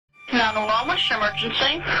911, what's your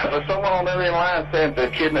emergency? Someone on the other line said they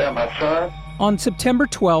kidnapped my son. On September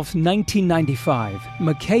 12, 1995,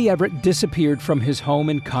 McKay Everett disappeared from his home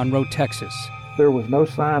in Conroe, Texas. There was no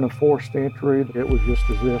sign of forced entry. It was just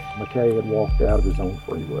as if McKay had walked out of his own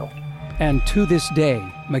free will. And to this day,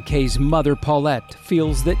 McKay's mother, Paulette,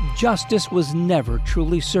 feels that justice was never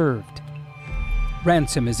truly served.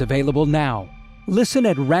 Ransom is available now. Listen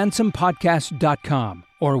at ransompodcast.com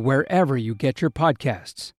or wherever you get your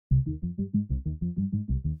podcasts.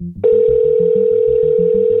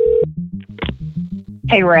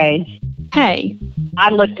 Hey, Ray. Hey. I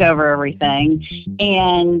looked over everything,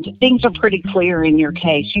 and things are pretty clear in your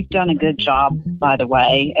case. You've done a good job, by the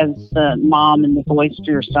way, as the mom and the voice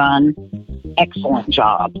for your son. Excellent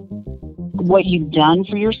job. What you've done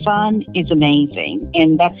for your son is amazing,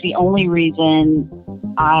 and that's the only reason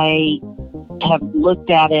I have looked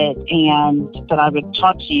at it and that I would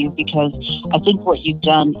talk to you, because I think what you've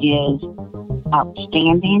done is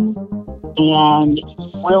outstanding and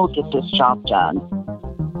will get this job done.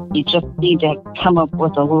 You just need to come up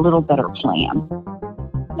with a little better plan.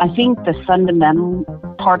 I think the fundamental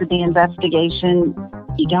part of the investigation,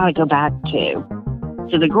 you got to go back to.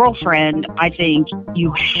 So the girlfriend, I think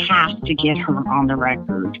you have to get her on the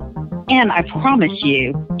record. And I promise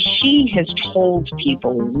you, she has told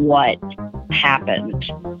people what happened.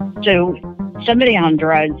 So somebody on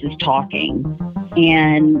drugs is talking,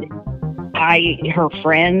 and her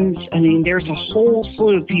friends, there's a whole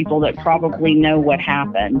slew of people that probably know what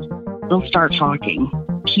happened. They'll start talking.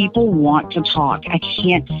 People want to talk. I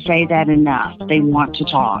can't say that enough. They want to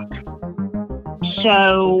talk.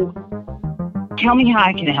 So tell me how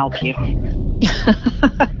I can help you.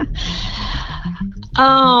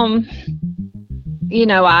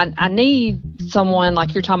 I need someone,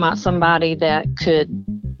 like you're talking about, somebody that could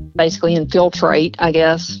basically infiltrate, I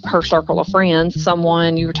guess, her circle of friends.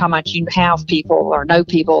 Someone, you were talking about, you have people or know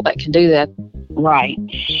people that can do that. Right.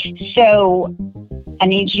 So I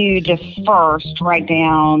need you to first write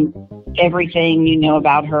down everything you know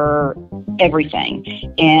about her, everything,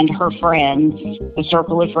 and her friends, the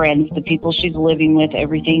circle of friends, the people she's living with,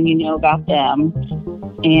 everything you know about them.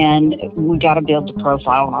 And we got to build a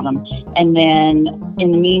profile on them. And then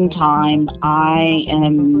in the meantime, I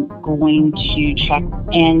am going to check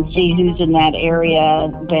and see who's in that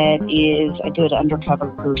area that is a good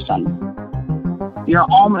undercover person. You're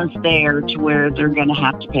almost there to where they're going to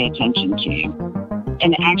have to pay attention to you.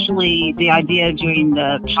 And actually, the idea of doing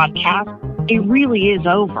the podcast, it really is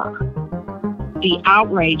over. The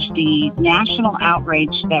outrage, the national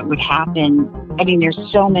outrage that would happen, there's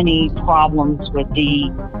so many problems with the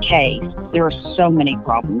case. There are so many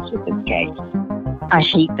problems with this case. I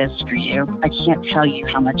hate this for you. I can't tell you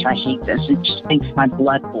how much I hate this. It just makes my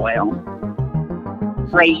blood boil.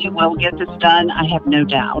 Ray, you will get this done. I have no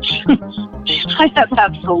doubt. I have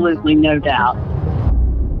absolutely no doubt.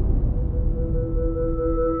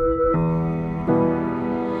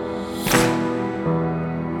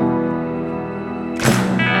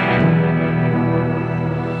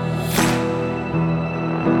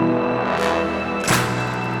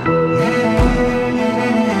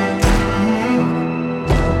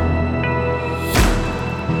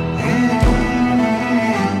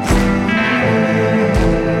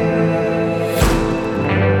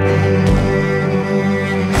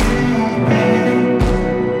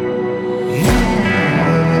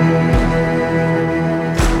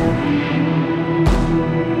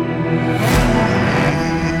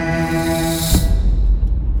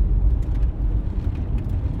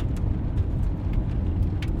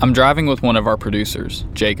 I'm driving with one of our producers,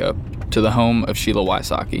 Jacob, to the home of Sheila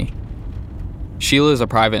Wysocki. Sheila is a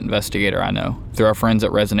private investigator I know through our friends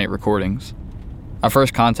at Resonate Recordings. I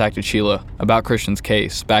first contacted Sheila about Christian's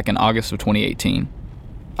case back in August of 2018.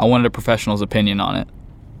 I wanted a professional's opinion on it,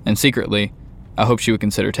 and secretly, I hoped she would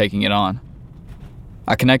consider taking it on.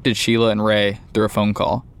 I connected Sheila and Ray through a phone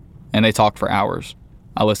call, and they talked for hours.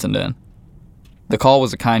 I listened in. The call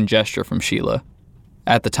was a kind gesture from Sheila.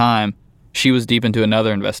 At the time, she was deep into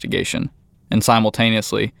another investigation and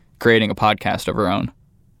simultaneously creating a podcast of her own.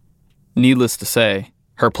 Needless to say,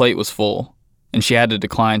 her plate was full, and she had to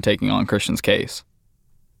decline taking on Christian's case.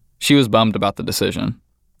 She was bummed about the decision.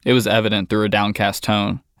 It was evident through her downcast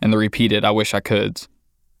tone and the repeated "I wish I coulds."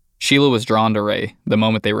 Sheila was drawn to Ray the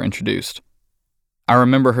moment they were introduced. I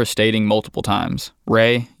remember her stating multiple times,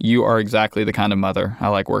 "Ray, you are exactly the kind of mother I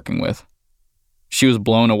like working with." She was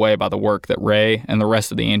blown away by the work that Ray and the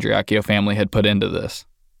rest of the Andriacchio family had put into this,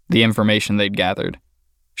 the information they'd gathered.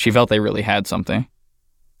 She felt they really had something.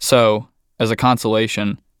 So, as a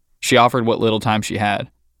consolation, she offered what little time she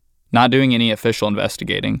had, not doing any official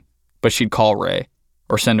investigating, but she'd call Ray,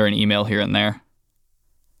 or send her an email here and there.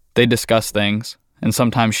 They'd discuss things, and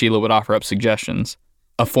sometimes Sheila would offer up suggestions,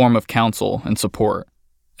 a form of counsel and support,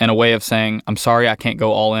 and a way of saying, I'm sorry I can't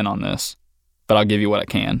go all in on this, but I'll give you what I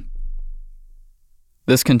can.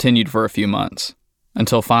 This continued for a few months,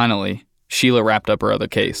 until finally, Sheila wrapped up her other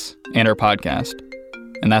case and her podcast,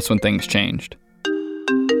 and that's when things changed.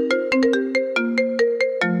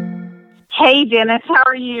 Hey, Dennis, how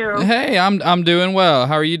are you? Hey, I'm doing well.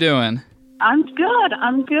 How are you doing? I'm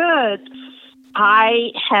good.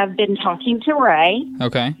 I have been talking to Ray.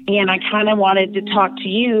 Okay. And I kind of wanted to talk to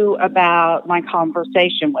you about my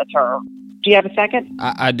conversation with her. Do you have a second?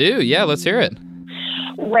 I do. Yeah, let's hear it.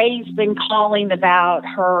 Ray's been calling about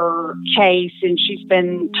her case, and she's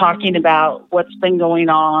been talking about what's been going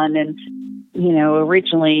on. And,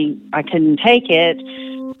 originally I couldn't take it,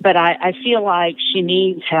 but I feel like she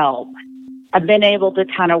needs help. I've been able to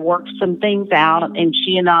kind of work some things out, and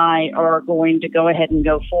she and I are going to go ahead and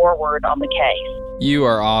go forward on the case. You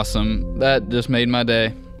are awesome. That just made my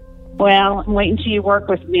day. Well, I'm waiting till you work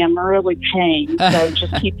with me. I'm really paying, so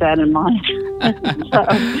just keep that in mind.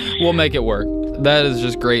 We'll make it work. That is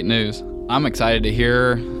just great news. I'm excited to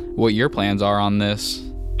hear what your plans are on this.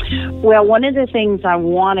 Well, one of the things I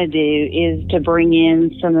want to do is to bring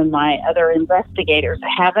in some of my other investigators. I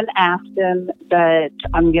haven't asked them, but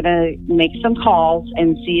I'm going to make some calls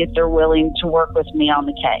and see if they're willing to work with me on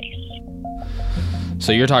the case.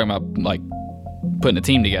 So you're talking about, like, putting a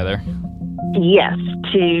team together? Yes,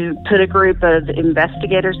 to put a group of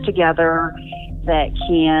investigators together that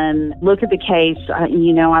can look at the case. I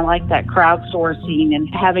like that crowdsourcing and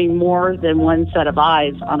having more than one set of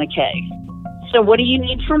eyes on a case. So what do you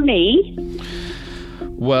need from me?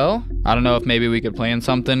 Well, I don't know if maybe we could plan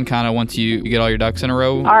something kind of once you get all your ducks in a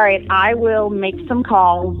row. All right, I will make some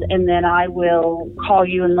calls, and then I will call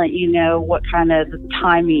you and let you know what kind of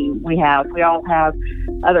timing we have. We all have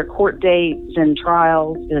other court dates and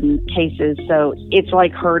trials and cases, so it's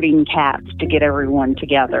like herding cats to get everyone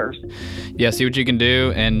together. Yeah, see what you can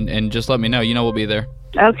do, and just let me know. We'll be there.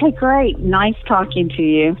 Okay, great. Nice talking to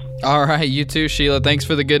you. All right, you too, Sheila. Thanks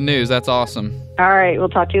for the good news. That's awesome. All right, we'll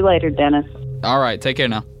talk to you later, Dennis. All right, take care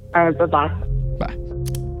now. All right, bye-bye. Bye.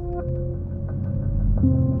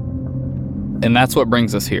 And that's what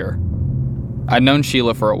brings us here. I'd known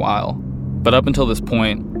Sheila for a while, but up until this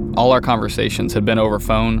point, all our conversations had been over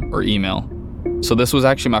phone or email. So this was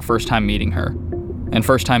actually my first time meeting her, and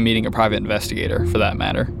first time meeting a private investigator, for that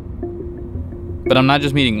matter. But I'm not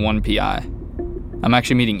just meeting one PI. I'm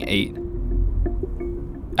actually meeting 8.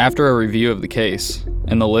 After a review of the case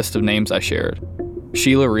and the list of names I shared,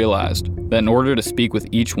 Sheila realized that in order to speak with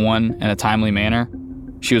each one in a timely manner,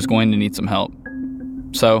 she was going to need some help.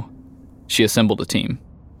 So, she assembled a team.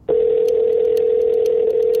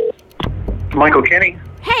 Michael Kenny.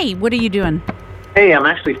 Hey, what are you doing? Hey, I'm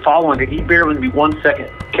actually following it. Can you bear with me 1 second?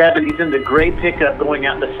 Kevin, he's in the gray pickup going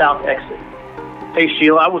out the south exit. Hey,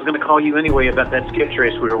 Sheila, I was going to call you anyway about that skip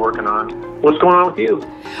trace we were working on. What's going on with you?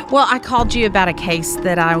 Well, I called you about a case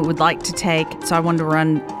that I would like to take, so I wanted to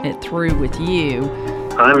run it through with you.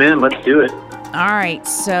 I'm in. Let's do it. All right,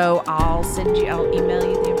 so I'll email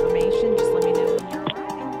you the information. Just let me know when you're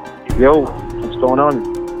ready. Yo, what's going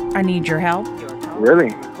on? I need your help. Really?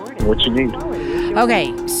 What you need?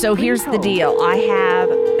 Okay, so here's the deal. I have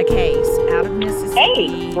a case out of Mississippi.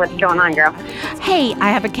 Hey, what's going on, girl? Hey, I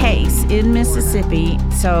have a case in Mississippi.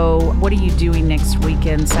 So what are you doing next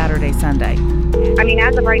weekend, Saturday, Sunday? I mean,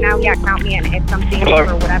 as of right now, yeah, count me in. If something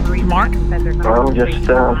for whatever reason, Mark? I'm just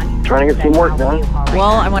trying to get some work done.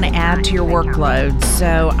 Well, I want to add to your workload.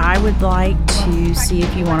 So I would like to see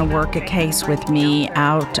if you want to work a case with me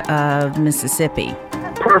out of Mississippi.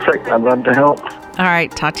 Perfect. I'd love to help. All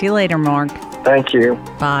right, talk to you later, Mark. Thank you.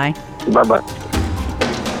 Bye. Bye-bye.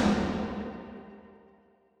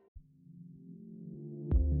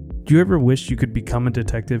 Do you ever wish you could become a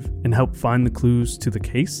detective and help find the clues to the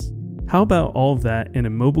case? How about all of that in a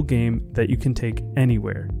mobile game that you can take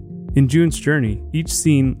anywhere? In June's Journey, each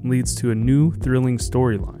scene leads to a new, thrilling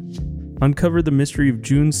storyline. Uncover the mystery of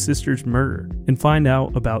June's sister's murder and find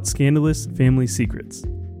out about scandalous family secrets.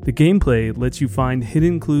 The gameplay lets you find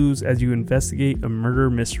hidden clues as you investigate a murder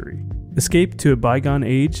mystery. Escape to a bygone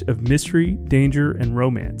age of mystery, danger, and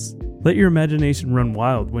romance. Let your imagination run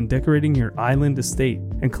wild when decorating your island estate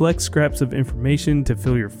and collect scraps of information to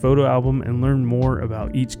fill your photo album and learn more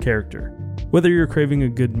about each character. Whether you're craving a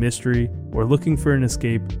good mystery or looking for an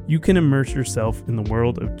escape, you can immerse yourself in the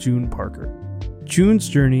world of June Parker. June's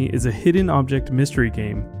Journey is a hidden object mystery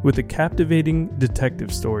game with a captivating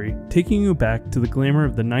detective story taking you back to the glamour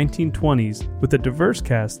of the 1920s with a diverse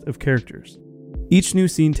cast of characters. Each new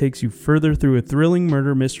scene takes you further through a thrilling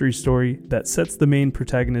murder mystery story that sets the main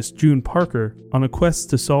protagonist, June Parker, on a quest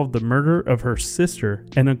to solve the murder of her sister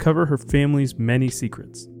and uncover her family's many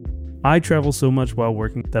secrets. I travel so much while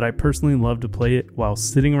working that I personally love to play it while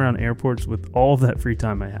sitting around airports with all that free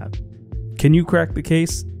time I have. Can you crack the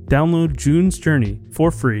case? Download June's Journey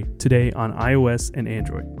for free today on iOS and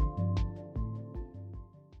Android.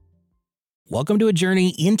 Welcome to a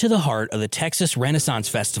journey into the heart of the Texas Renaissance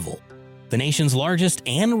Festival, the nation's largest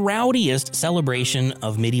and rowdiest celebration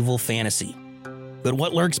of medieval fantasy. But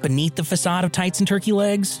what lurks beneath the facade of tights and turkey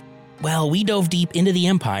legs? Well, we dove deep into the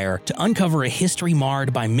empire to uncover a history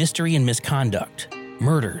marred by mystery and misconduct,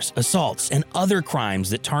 murders, assaults, and other crimes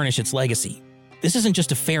that tarnish its legacy. This isn't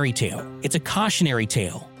just a fairy tale, it's a cautionary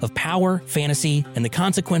tale of power, fantasy, and the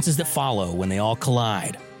consequences that follow when they all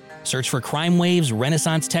collide. Search for Crime Waves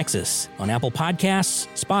Renaissance Texas on Apple Podcasts,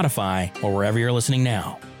 Spotify, or wherever you're listening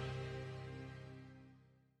now.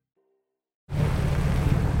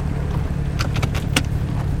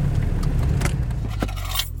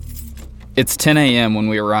 It's 10 a.m. when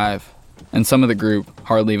we arrive, and some of the group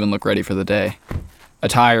hardly even look ready for the day.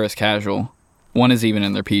 Attire is casual, one is even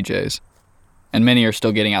in their PJs, and many are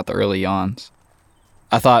still getting out the early yawns.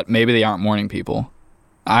 I thought maybe they aren't morning people.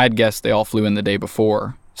 I had guessed they all flew in the day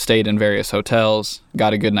before, stayed in various hotels,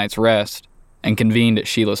 got a good night's rest, and convened at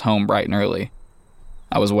Sheila's home bright and early.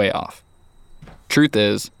 I was way off. Truth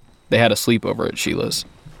is, they had a sleepover at Sheila's,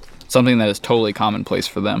 something that is totally commonplace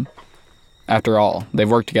for them. After all, they've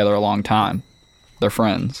worked together a long time. They're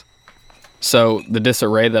friends. So, the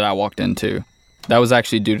disarray that I walked into, that was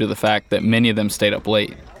actually due to the fact that many of them stayed up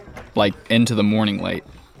late, like into the morning late,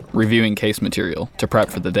 reviewing case material to prep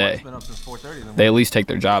for the day. They at least take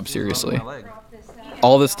their job seriously.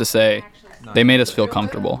 All this to say, they made us feel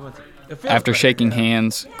comfortable. After shaking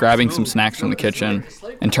hands, grabbing some snacks from the kitchen,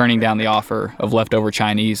 and turning down the offer of leftover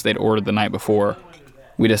Chinese they'd ordered the night before,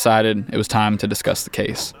 we decided it was time to discuss the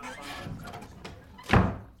case.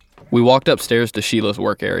 We walked upstairs to Sheila's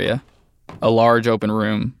work area, a large open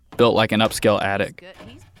room built like an upscale attic.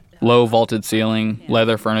 Low vaulted ceiling,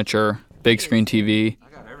 leather furniture, big screen TV,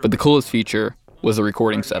 but the coolest feature was the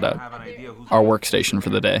recording setup, our workstation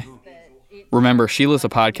for the day. Remember, Sheila's a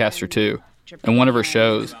podcaster too, and one of her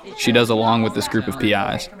shows she does along with this group of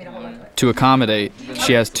PIs. To accommodate,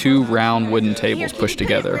 she has 2 round wooden tables pushed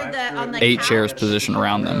together, 8 chairs positioned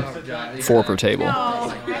around them, 4 per table,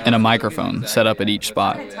 and a microphone set up at each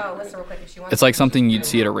spot. It's like something you'd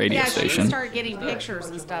see at a radio station.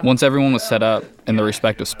 Once everyone was set up in their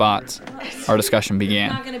respective spots, our discussion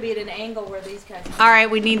began. All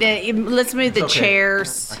right, we need to, let's move the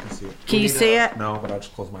chairs. Can you see it? No, but I'll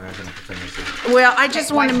just close my eyes and I can see. Well, I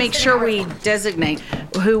just want to make sure we designate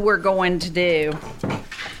who we're going to do.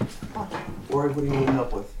 Or what do you need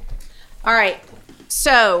help with? All right.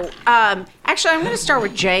 So, actually, I'm going to start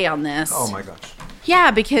with Jay on this. Oh my gosh.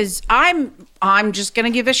 Yeah, because I'm just going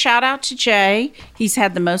to give a shout out to Jay. He's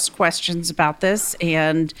had the most questions about this,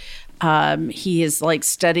 and he has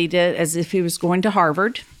studied it as if he was going to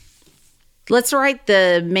Harvard. Let's write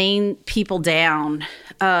the main people down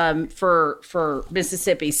for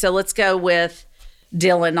Mississippi. So let's go with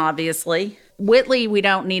Dylan, obviously. Whitley, we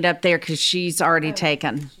don't need up there because she's already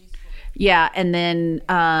taken. Yeah, and then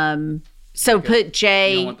so put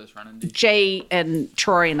Jay and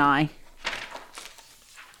Troy and I.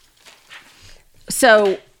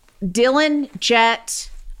 So Dylan,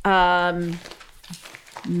 Jet,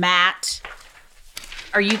 Matt,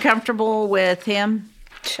 are you comfortable with him?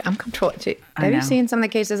 I'm comfortable too. Have you seen some of the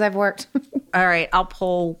cases I've worked? All right, I'll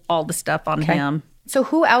pull all the stuff on him. So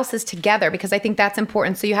who else is together? Because I think that's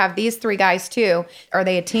important. So you have these 3 guys too. Are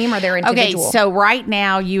they a team or they're individual? Okay, so right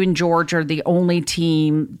now you and George are the only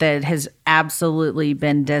team that has absolutely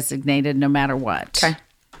been designated no matter what. Okay.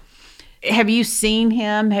 Have you seen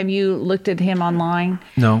him? Have you looked at him online?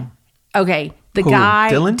 No. Okay, the Who?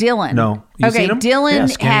 guy Dylan? No. You Okay, seen him?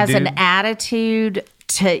 Dylan Yeah, has dude. an attitude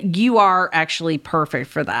you are actually perfect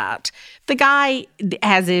for that. The guy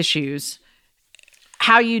has issues.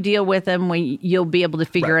 How you deal with them, when you'll be able to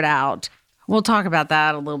figure it out. We'll talk about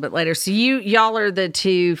that a little bit later. So y'all are the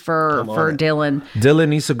 2 for Dylan. Dylan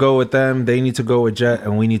needs to go with them. They need to go with Jet,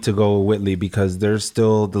 and we need to go with Whitley because there's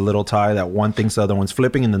still the little tie that one thinks the other one's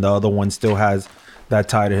flipping, and then the other one still has that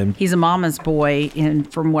tie to him. He's a mama's boy,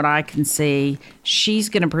 and from what I can see, she's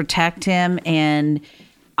going to protect him, and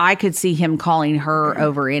I could see him calling her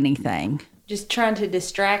over anything. Just trying to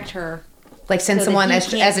distract her. Like send someone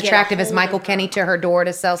as attractive as Michael Kenny to her door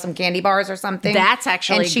to sell some candy bars or something. That's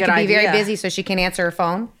actually and she a good could be idea. very busy, so she can't answer her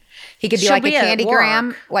phone. He could be She'll like be a at candy work.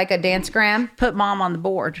 gram, like a dance gram. Put mom on the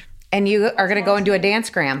board. And you are going to go and do a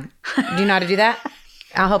dance-gram. Do you know how to do that?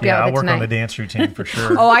 I'll help you out with it tonight. I'll work on the dance routine for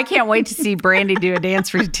sure. Oh, I can't wait to see Brandy do a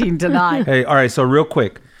dance routine tonight. Hey, all right. So real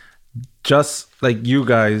quick, just like you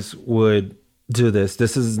guys would do this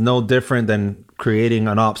is no different than creating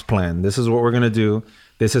an ops plan. This is what we're going to do.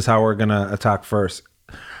 This is how we're going to attack first.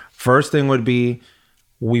 First thing would be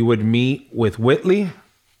we would meet with Whitley,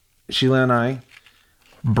 Sheila and I.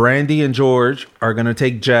 Brandy and George are going to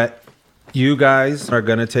take Jet. You guys are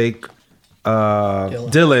going to take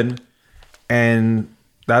Dylan. And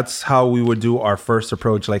that's how we would do our first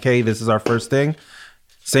approach. Like, hey, this is our first thing.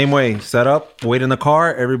 Same way, set up, wait in the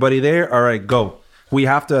car, everybody there. All right, go. We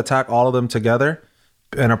have to attack all of them together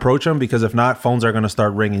and approach them, because if not, phones are going to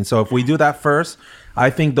start ringing. So if we do that first, I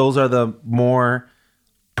think those are the more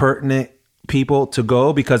pertinent people to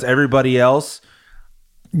go, because everybody else,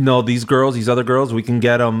 these other girls, we can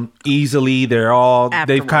get them easily.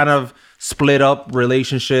 They've kind of split up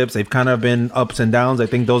relationships. They've kind of been ups and downs. I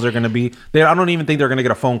think those are going to be there. I don't even think they're going to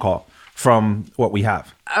get a phone call from what we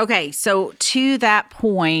have. Okay, so to that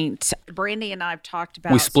point, Brandy and I have talked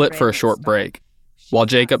about... We split for a short break. While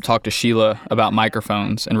Jacob talked to Sheila about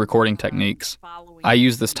microphones and recording techniques, I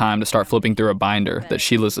used this time to start flipping through a binder that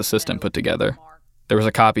Sheila's assistant put together. There was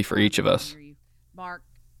a copy for each of us.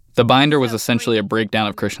 The binder was essentially a breakdown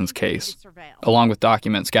of Christian's case, along with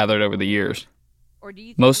documents gathered over the years.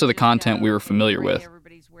 Most of the content we were familiar with,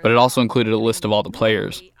 but it also included a list of all the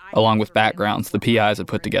players, along with backgrounds the PIs had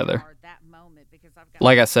put together.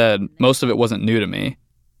 Like I said, most of it wasn't new to me,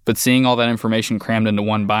 but seeing all that information crammed into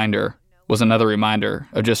one binder was another reminder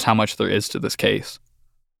of just how much there is to this case.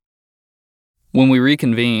 When we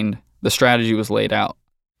reconvened, the strategy was laid out.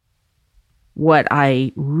 What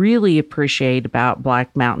I really appreciate about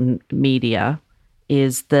Black Mountain Media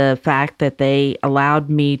is the fact that they allowed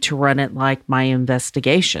me to run it like my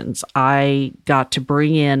investigations. I got to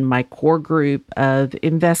bring in my core group of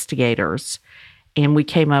investigators, and we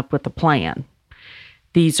came up with a plan.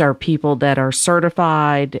 These are people that are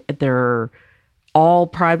certified. They're all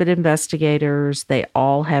private investigators. They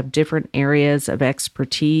all have different areas of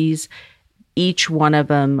expertise. Each one of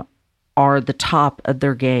them are the top of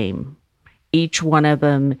their game. Each one of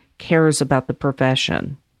them cares about the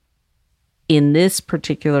profession. In this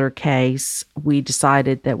particular case, we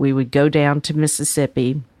decided that we would go down to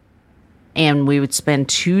Mississippi and we would spend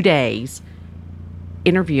 2 days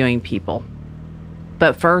interviewing people.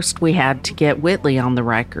 But first, we had to get Whitley on the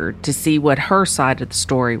record to see what her side of the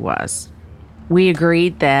story was. We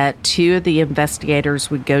agreed that 2 of the investigators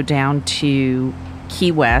would go down to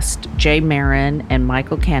Key West, Jay Marin and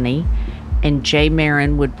Michael Kenny, and Jay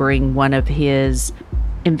Marin would bring one of his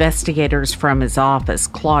investigators from his office,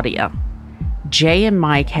 Claudia. Jay and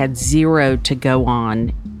Mike had 0 to go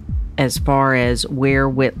on as far as where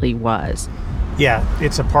Whitley was. Yeah,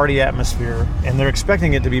 it's a party atmosphere, and they're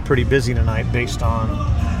expecting it to be pretty busy tonight based on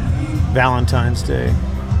Valentine's Day.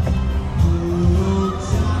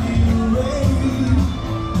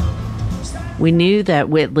 We knew that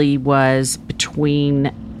Whitley was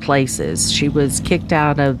between places. She was kicked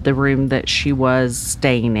out of the room that she was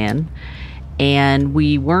staying in, and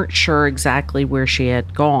we weren't sure exactly where she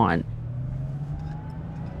had gone.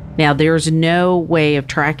 Now, there's no way of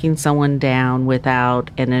tracking someone down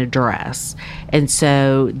without an address. And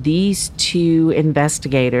so these 2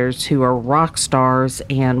 investigators who are rock stars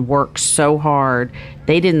and work so hard,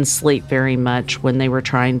 they didn't sleep very much when they were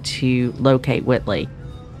trying to locate Whitley.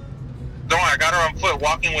 Don't worry, I got her on foot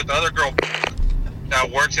walking with the other girl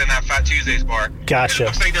that works in that Fat Tuesdays bar. Gotcha. It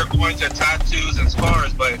looks like they're going to tattoos and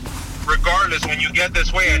scars, but regardless, when you get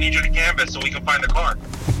this way, I need you to canvas so we can find the car.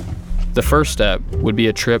 The first step would be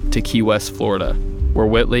a trip to Key West, Florida, where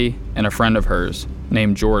Whitley and a friend of hers,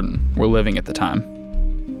 named Jordan, were living at the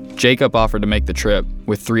time. Jacob offered to make the trip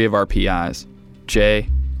with 3 of our PIs, Jay,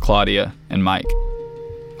 Claudia, and Mike.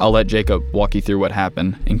 I'll let Jacob walk you through what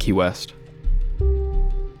happened in Key West.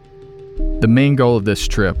 The main goal of this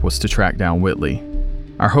trip was to track down Whitley.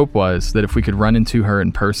 Our hope was that if we could run into her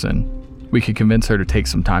in person, we could convince her to take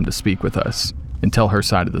some time to speak with us and tell her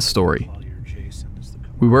side of the story.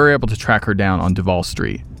 We were able to track her down on Duval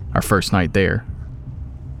Street, our first night there.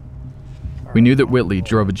 We knew that Whitley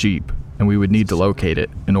drove a Jeep, and we would need to locate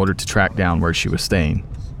it in order to track down where she was staying.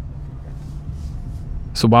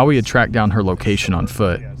 So while we had tracked down her location on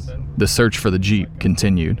foot, the search for the Jeep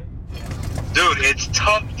continued. Dude, it's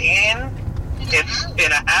tucked in. It's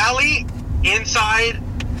in an alley inside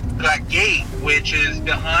that gate, which is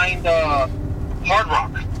behind Hard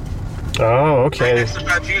Rock. Oh, okay. Right next to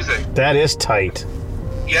Fat Tuesday. That is tight.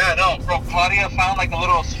 Yeah, no, bro, Claudia found like a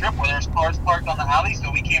little strip where there's cars parked on the alley, so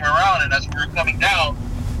we came around, and as we were coming down,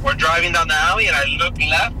 we're driving down the alley, and I look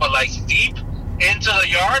left, but like deep into the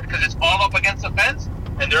yard because it's all up against the fence,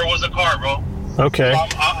 and there was a car, bro. Okay. So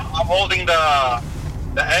I'm holding the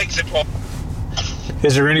exit.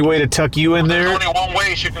 Is there any way to tuck you in there? There's only one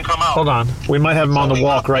way she can come out. Hold on. We might have them on the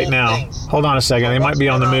walk right now. Hold on a second. They might be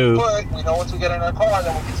on the move. We know once we get in our car,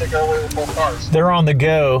 then we can take our way with both cars. They're on the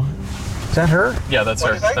go. Is that her? Yeah, that's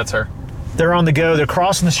her. That's her. They're on the go. They're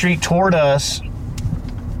crossing the street toward us.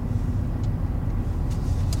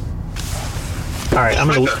 All right, I'm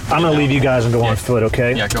gonna leave you guys and go on foot,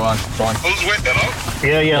 okay? Yeah, go on. Go on. Who's with them? Huh?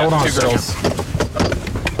 Yeah. Hold on. Two girls.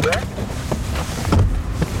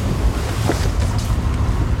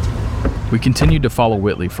 We continued to follow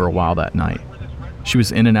Whitley for a while that night. She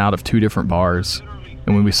was in and out of 2 different bars,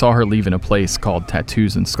 and when we saw her leaving a place called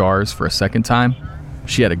Tattoos and Scars for a second time,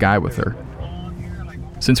 she had a guy with her.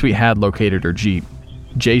 Since we had located her Jeep,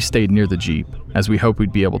 Jay stayed near the Jeep, as we hoped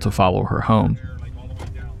we'd be able to follow her home.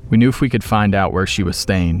 We knew if we could find out where she was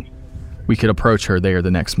staying, we could approach her there the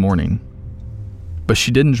next morning. But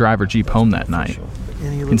she didn't drive her Jeep home that night.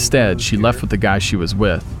 Instead, she left with the guy she was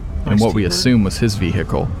with, in what we assumed was his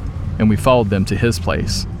vehicle, and we followed them to his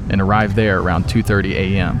place and arrived there around 2:30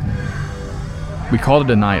 a.m. We called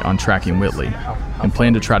it a night on tracking Whitley and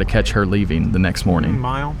planned to try to catch her leaving the next morning.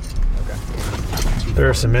 Mile. There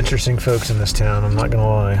are some interesting folks in this town, I'm not gonna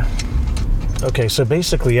lie. Okay, so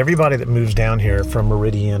basically everybody that moves down here from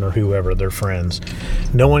Meridian or whoever, they're friends.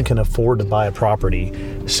 No one can afford to buy a property,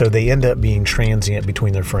 so they end up being transient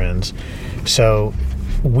between their friends. So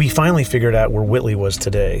we finally figured out where Whitley was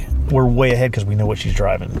today. We're way ahead because we know what she's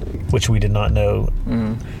driving, which we did not know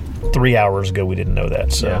 3 hours ago. We didn't know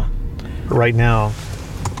that. So right now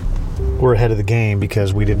we're ahead of the game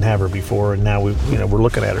because we didn't have her before, and now we're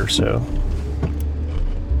looking at her. So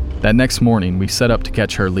that next morning, we set up to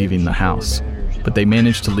catch her leaving the house, but they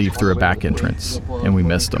managed to leave through a back entrance, and we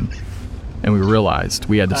missed them. And we realized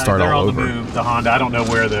we had to start all over. They're on the move, the Honda. I don't know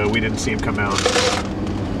where though. We didn't see him come out.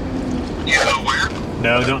 You know where?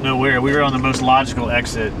 No, don't know where. We were on the most logical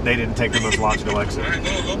exit. They didn't take the most logical exit. So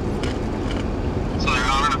they're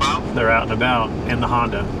out and about? They're out and about in the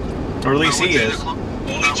Honda. Or at least he is. I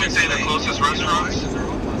would say the closest restaurants.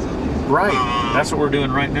 Right. That's what we're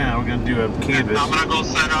doing right now. We're going to do a canvas. I'm going to go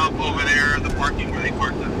set up over there in the parking where they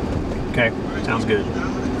parked them. Okay. Sounds good. All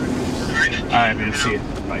right, man. See you.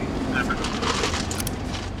 Bye.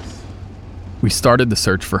 We started the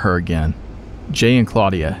search for her again. Jay and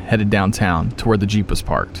Claudia headed downtown to where the Jeep was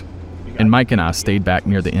parked, and Mike and I stayed back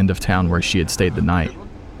near the end of town where she had stayed the night.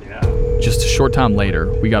 Just a short time later,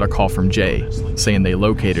 we got a call from Jay saying they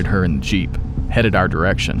located her in the Jeep, headed our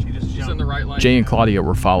direction. Jay and Claudia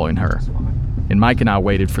were following her, and Mike and I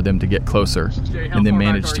waited for them to get closer, and then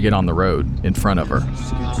managed to get on the road in front of her.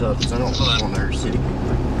 Not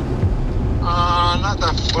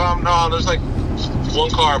that. Well, no, there's like one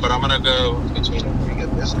car, but I'm gonna go between them. We get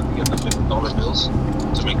this, and we get the $50 bills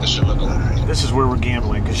to make this shit look good. This is where we're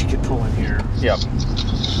gambling because she could pull in here. Yep.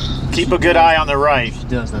 Keep a good eye on the right. If she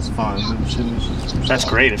does, that's fine. That's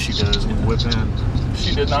great if she does. Whip in.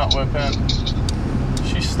 She did not whip in.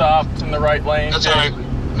 She stopped in the right lane. That's all right.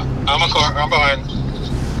 I'm behind.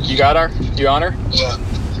 You got her? You on her?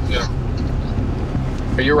 Yeah.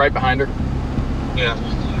 Are you right behind her? Yeah.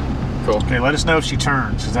 Cool. Okay, let us know if she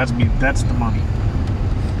turns, because that's the money.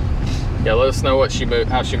 Yeah, let us know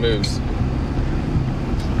how she moves.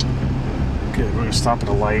 Good, we're going to stop at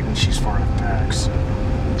a light, and she's far enough back, so.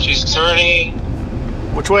 She's turning.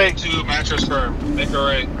 Which way? To Mattress Firm. Make her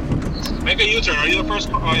right. Make a U-turn. Are you the first?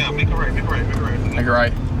 Oh, yeah, make her right. Make her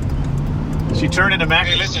right. She turned into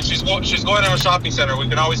Mattress. Hey, listen, she's going to a shopping center. We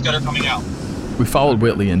can always get her coming out. We followed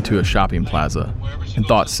Whitley into a shopping plaza and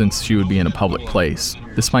thought since she would be in a public place,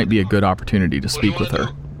 this might be a good opportunity to speak with her.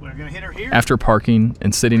 After parking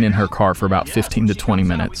and sitting in her car for about 15 to 20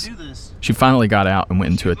 minutes, she finally got out and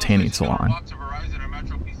went into a tanning salon.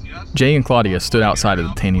 Jay and Claudia stood outside of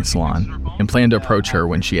the tanning salon and planned to approach her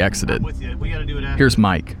when she exited. Here's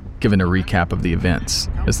Mike giving a recap of the events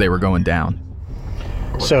as they were going down.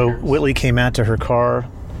 So Whitley came out to her car.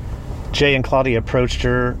 Jay and Claudia approached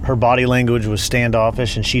her. Her body language was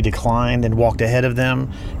standoffish, and she declined and walked ahead of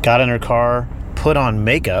them, got in her car, put on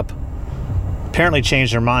makeup, apparently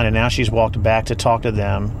changed her mind, and now she's walked back to talk to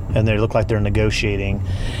them, and they look like they're negotiating.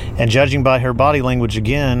 And judging by her body language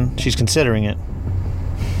again, she's considering it.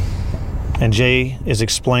 And Jay is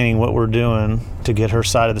explaining what we're doing to get her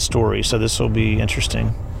side of the story, so this will be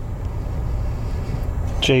interesting.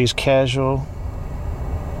 Jay's casual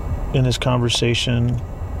in his conversation,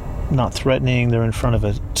 not threatening. They're in front of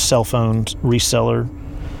a cell phone reseller.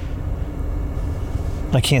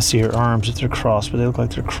 I can't see her arms if they're crossed, but they look like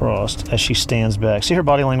they're crossed as she stands back. See her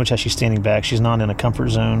body language as she's standing back. She's not in a comfort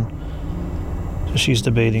zone. So she's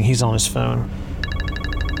debating. He's on his phone.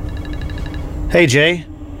 Hey, Jay.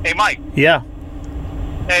 Hey, Mike. Yeah.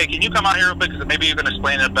 Hey, can you come out here real quick? Because maybe you can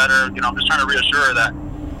explain it better. You know, I'm just trying to reassure her that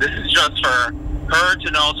this is just for her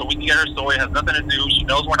to know so we can get her story. It has nothing to do. She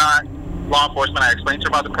knows we're not law enforcement. I explained to her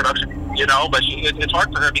about the production, you know, but it's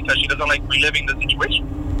hard for her because she doesn't like reliving the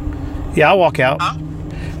situation. Yeah, I'll walk out. Huh?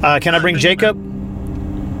 Can I bring Jacob?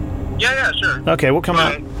 Yeah, sure. Okay, we'll come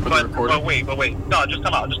out. But wait. No, just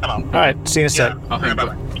come out. All right, see you in a sec. Yeah. Okay,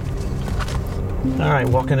 bye-bye. All right,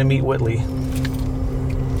 walking to meet Whitley.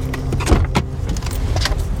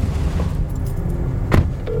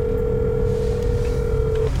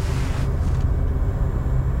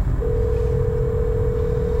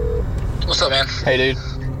 What's up, man? Hey, dude.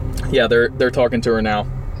 Yeah, they're talking to her now.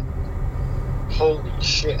 Holy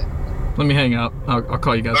shit. Let me hang up. I'll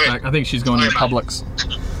call you guys back. I think she's going to Publix.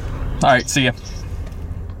 All right, see ya.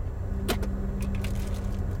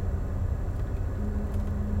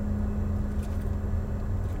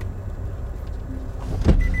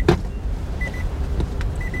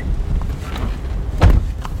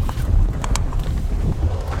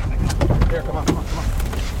 Here, come on.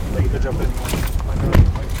 Let you jump in.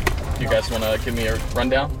 You guys want to give me a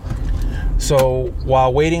rundown? So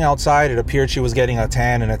while waiting outside, it appeared she was getting a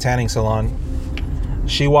tan in a tanning salon.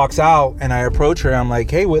 She walks out and I approach her. I'm like,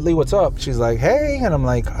 hey, Whitley, what's up? She's like, hey. And I'm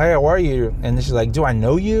like, hi, how are you? And then she's like, do I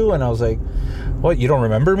know you? And I was like, what, you don't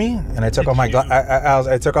remember me? And I took off my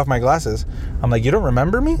I took off my glasses. I'm like, you don't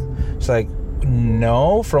remember me? She's like,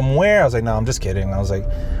 no, from where? I was like, no, I'm just kidding. I was like,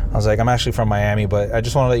 I'm actually from Miami, but I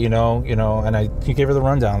just want to let you know, and you gave her the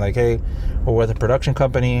rundown, like, hey, we're with a production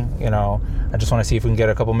company, I just want to see if we can get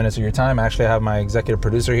a couple minutes of your time. Actually, I have my executive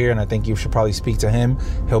producer here, and I think you should probably speak to him.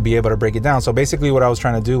 He'll be able to break it down. So basically what I was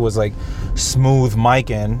trying to do was like smooth Mike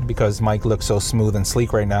in, because Mike looks so smooth and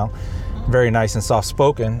sleek right now. Very nice and soft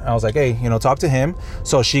spoken. I was like, hey, talk to him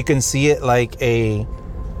so she can see it like a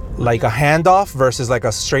handoff versus like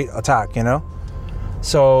a straight attack,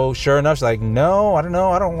 So sure enough, she's like, no, I don't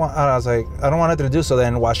know. I was like, I don't want nothing to do. So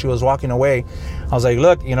then while she was walking away, I was like,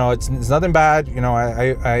 look, it's nothing bad.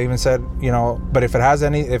 I even said, but if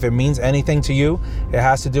it means anything to you, it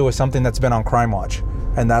has to do with something that's been on Crime Watch.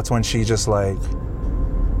 And that's when she just like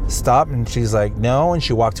stopped and she's like, no. And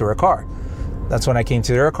she walked to her car. That's when I came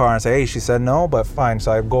to her car and said, hey, she said no, but fine.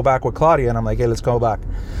 So I go back with Claudia and I'm like, hey, let's go back.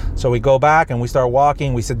 So we go back and we start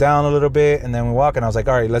walking. We sit down a little bit and then we walk. And I was like,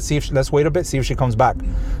 all right, let's wait a bit, see if she comes back.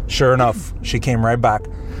 Sure enough, she came right back.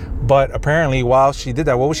 But apparently while she did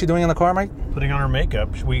that, what was she doing in the car, Mike? Putting on her makeup.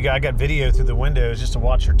 I got video through the windows just to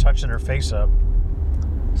watch her touching her face up.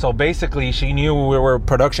 So basically she knew we were a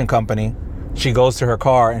production company. She goes to her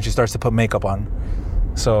car and she starts to put makeup on.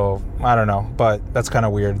 So I don't know, but that's kind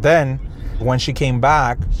of weird. Then when she came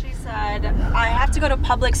back, she said, I have to go to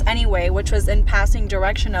Publix anyway, which was in passing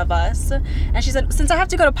direction of us. And she said, since I have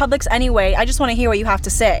to go to Publix anyway, I just want to hear what you have to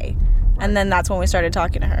say. And then that's when we started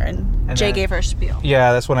talking to her, and Jay gave her a spiel.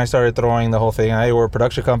 Yeah, that's when I started throwing the whole thing. Hey, we're a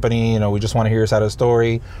production company, we just want to hear your side of the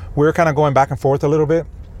story. We were kind of going back and forth a little bit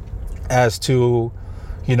as to,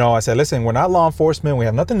 I said, listen, we're not law enforcement. We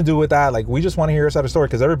have nothing to do with that. Like, we just want to hear your side of the story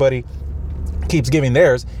because everybody keeps giving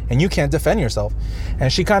theirs and you can't defend yourself.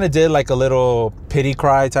 And she kind of did like a little pity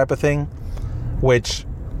cry type of thing, which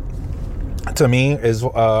to me is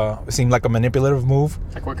seemed like a manipulative move.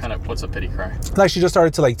 Like what's a pity cry? Like she just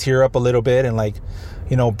started to like tear up a little bit and like,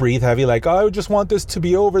 breathe heavy, like, I just want this to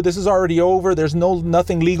be over. This is already over. There's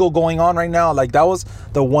nothing legal going on right now. Like that was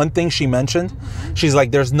the one thing she mentioned. She's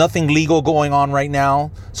like, there's nothing legal going on right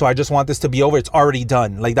now, so I just want this to be over. It's already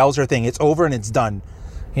done. Like that was her thing. It's over and it's done,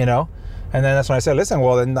 And then that's when I said, listen,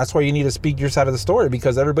 well, then that's why you need to speak your side of the story,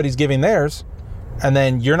 because everybody's giving theirs and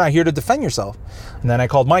then you're not here to defend yourself. And then I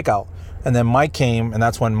called Mike out, and then Mike came, and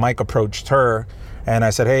that's when Mike approached her and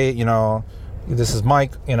I said, hey, this is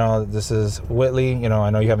Mike, this is Whitley, I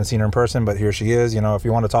know you haven't seen her in person, but here she is, if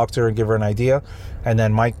you want to talk to her and give her an idea. And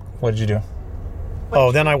then Mike, what did you do?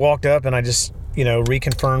 Oh, then I walked up and I just,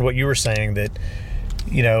 reconfirmed what you were saying, that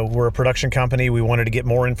we're a production company. We wanted to get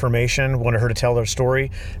more information, wanted her to tell their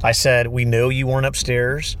story. I said, we know you weren't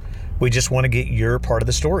upstairs. We just want to get your part of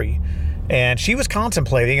the story. And she was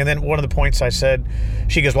contemplating. And then one of the points I said,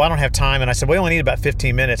 she goes, well, I don't have time. And I said, we only need about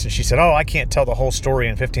 15 minutes. And she said, oh, I can't tell the whole story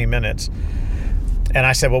in 15 minutes. And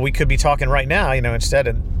I said, well, we could be talking right now, instead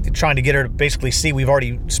of trying to get her to basically see we've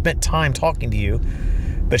already spent time talking to you.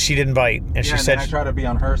 But she didn't bite, and she said, I try to be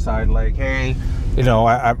on her side, like, hey, you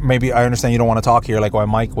know, maybe I understand you don't want to talk here, like why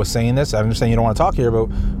Mike was saying this. I understand you don't want to talk here, but,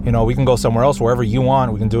 you know, we can go somewhere else, wherever you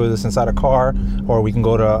want. We can do this inside a car, or we can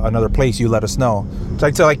go to another place. You let us know.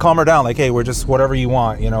 To calm her down, like, hey, we're just whatever you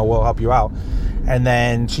want, you know, we'll help you out. And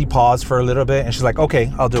then she paused for a little bit, and she's like,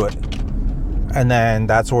 okay, I'll do it. And then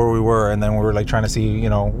that's where we were. And then we were like trying to see, you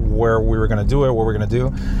know, where we were going to do it, what we're going to do.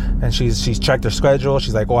 And she's checked her schedule.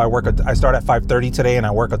 She's like, oh, I start at 5:30 today and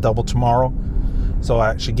I work a double tomorrow.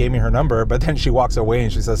 So she gave me her number, but then she walks away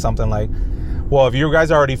and she says something like, well, if you guys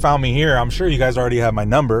already found me here, I'm sure you guys already have my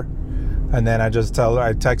number. And then I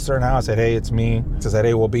text her now. I said, hey, it's me. I said,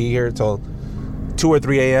 hey, we'll be here till 2 or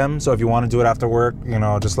 3 a.m. So if you want to do it after work, you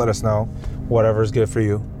know, just let us know. Whatever's good for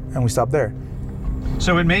you. And we stopped there.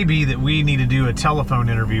 So it may be that we need to do a telephone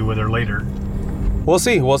interview with her later. We'll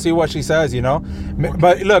see what she says, you know.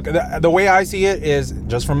 But look, the way I see it is,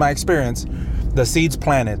 just from my experience, the seeds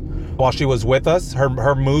planted. While she was with us,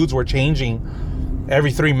 her moods were changing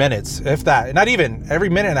every 3 minutes, if that. Not even, every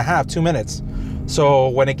minute and a half, 2 minutes. So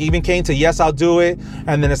when it even came to, yes, I'll do it,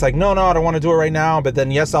 and then it's like, no, I don't want to do it right now, but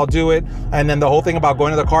then, yes, I'll do it. And then the whole thing about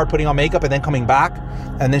going to the car, putting on makeup, and then coming back.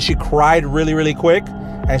 And then she cried really, really quick.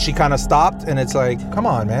 And she kind of stopped, and it's like, come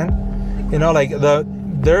on, man. You know, like,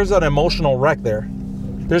 there's an emotional wreck there.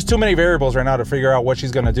 There's too many variables right now to figure out what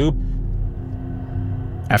she's going to do.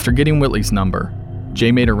 After getting Whitley's number,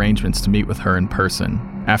 Jay made arrangements to meet with her in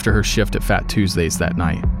person after her shift at Fat Tuesdays that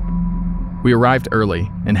night. We arrived early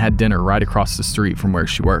and had dinner right across the street from where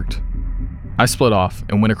she worked. I split off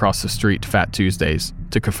and went across the street to Fat Tuesdays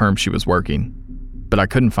to confirm she was working, but I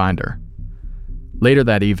couldn't find her. Later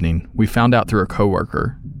that evening, we found out through a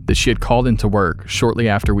coworker that she had called into work shortly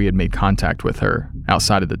after we had made contact with her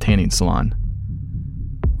outside of the tanning salon.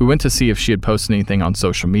 We went to see if she had posted anything on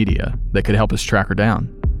social media that could help us track her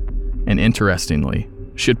down. And interestingly,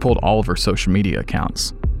 she had pulled all of her social media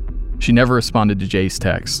accounts. She never responded to Jay's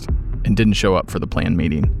text and didn't show up for the planned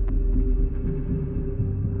meeting.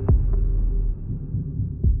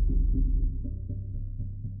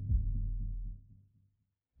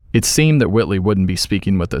 It seemed that Whitley wouldn't be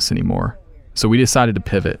speaking with us anymore, so we decided to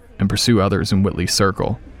pivot and pursue others in Whitley's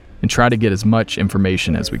circle and try to get as much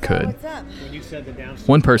information as we could.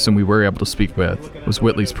 One person we were able to speak with was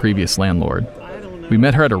Whitley's previous landlord. We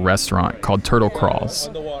met her at a restaurant called Turtle Crawls.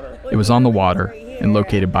 It was on the water and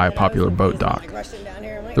located by a popular boat dock.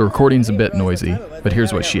 The recording's a bit noisy, but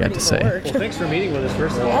here's what she had to say. Well, thanks for meeting with us,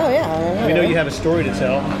 first of all. Oh, yeah. We know you have a story to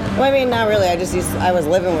tell. Well, I mean, not really. I was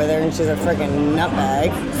living with her, and she's a freaking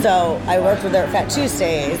nutbag. So I worked with her at Fat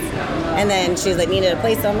Tuesdays, and then she's like, needed a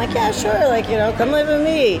place. So I'm like, yeah, sure. Like, you know, come live with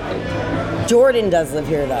me. Jordan does live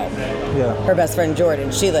here, though. Yeah. Her best friend,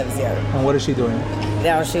 Jordan, she lives here. And what is she doing?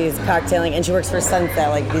 Now she's cocktailing, and she works for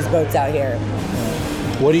Sunset, like these boats out here.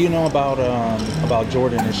 What do you know about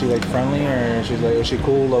Jordan? Is she like friendly, or is she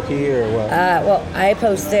cool, low key, or what? Well, I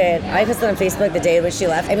posted on Facebook the day when she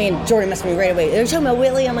left. I mean, Jordan messaged me right away. They're talking about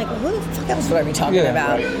Whitley. I'm like, who the fuck else would I be talking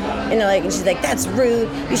about? Right. And she's like, that's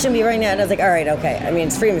rude. You shouldn't be writing that. And I was like, all right, okay. I mean,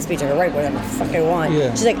 it's freedom of speech. I can write whatever the fuck I want.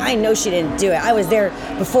 Yeah. She's like, I know she didn't do it. I was there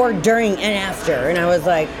before, during, and after. And I was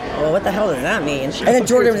like, well, what the hell does that mean? And then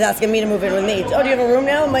Jordan was asking me to move in with me. Oh, do you have a room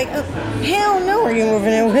now? I'm like, oh, hell no, are you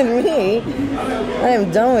moving in with me? I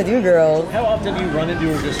am done with you girls. How often do you run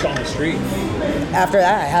into her just on the street? After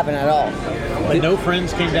that, it happened at all. But no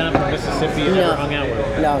friends came down from Mississippi and ever hung out with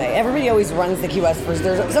her? No, everybody always runs the Key West first.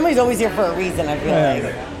 Somebody's always here for a reason, I feel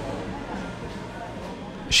like.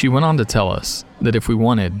 She went on to tell us that if we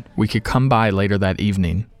wanted, we could come by later that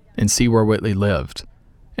evening and see where Whitley lived,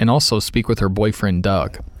 and also speak with her boyfriend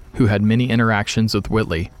Doug, who had many interactions with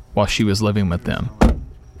Whitley while she was living with them.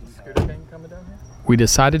 We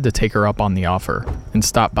decided to take her up on the offer and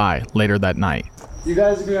stop by later that night. You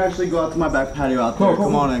guys can actually go out to my back patio out there.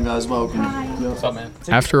 Come on in, guys. Welcome. What's up, man?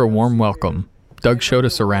 After a warm welcome, Doug showed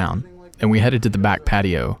us around, and we headed to the back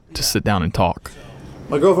patio to sit down and talk.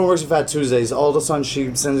 My girlfriend works at Fat Tuesdays. All of a sudden,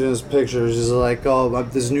 she sends me this picture. She's like, oh,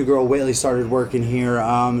 this new girl, Whitley, started working here.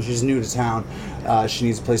 She's new to town. She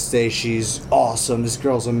needs a place to stay. She's awesome. This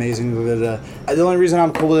girl's amazing. The only reason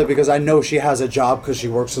I'm cool with it because I know she has a job because she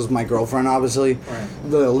works with my girlfriend, obviously. Right.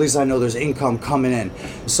 At least I know there's income coming in.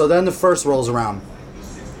 So then the first rolls around.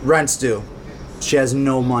 Rent's due. She has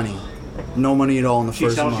no money. No money at all in the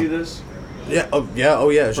first month. She tells you this? Yeah, oh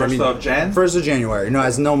yeah. First of Jan? 1st of January. No,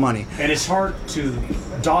 has no money. And it's hard to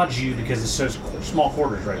dodge you because it's so small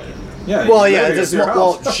quarters right there. Yeah.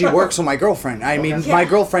 Well, she works with my girlfriend. I mean, my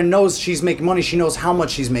girlfriend knows she's making money. She knows how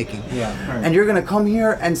much she's making. Yeah. Right. And you're gonna come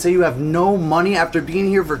here and say you have no money after being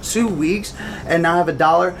here for 2 weeks and not have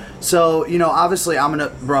 $1. So, you know, obviously I'm in a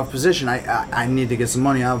rough position. I need to get some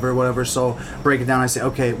money out of her, whatever. So break it down. I say,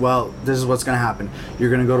 okay, well, this is what's gonna happen. You're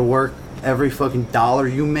gonna go to work. Every fucking dollar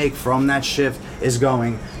you make from that shift is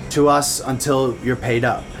going to us until you're paid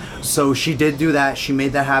up. So she did do that. She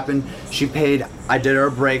made that happen. I did her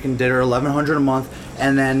a break and did her $1,100 a month,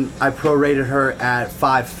 and then I prorated her at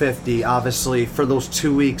 $550, obviously, for those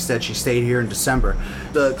 2 weeks that she stayed here in December.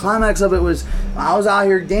 The climax of it was, I was out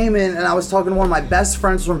here gaming, and I was talking to one of my best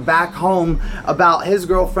friends from back home about his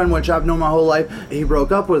girlfriend, which I've known my whole life. He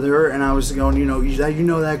broke up with her, and I was going, you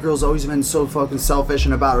know that girl's always been so fucking selfish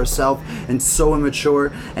and about herself and so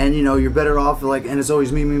immature, and you know, you're better off, like, and it's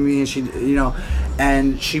always me, and she, you know,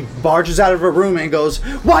 and she barges out of her room and goes,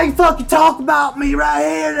 why you fucking talk about me right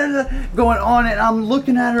here, going on, and I'm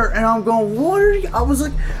looking at her and I'm going, what are you? I was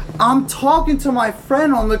like, I'm talking to my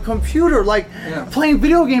friend on the computer, like playing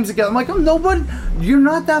video games together. I'm like, I'm nobody, you're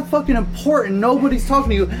not that fucking important, nobody's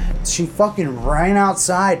talking to you. She fucking ran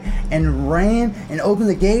outside and ran and opened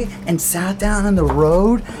the gate and sat down on the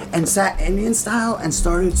road and sat Indian style and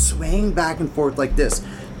started swaying back and forth like this.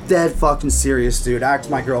 Dead fucking serious, dude. Asked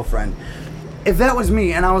my girlfriend. If that was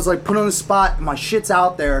me and I was like put on the spot, my shit's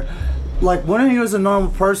out there, like wouldn't you as a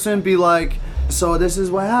normal person be like, so this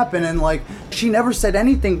is what happened? And like, she never said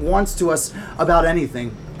anything once to us about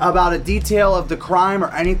anything, about a detail of the crime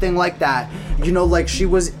or anything like that. You know, like she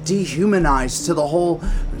was dehumanized to the whole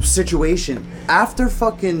situation. After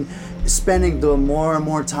fucking spending the more and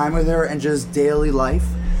more time with her and just daily life,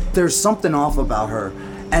 there's something off about her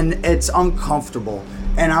and it's uncomfortable.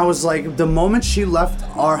 And I was like, the moment she left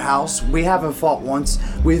our house, we haven't fought once.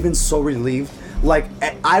 We've been so relieved. Like,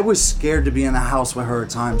 I was scared to be in the house with her at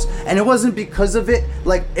times. And it wasn't because of it.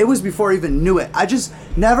 Like, it was before I even knew it. I just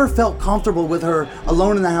never felt comfortable with her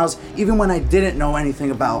alone in the house, even when I didn't know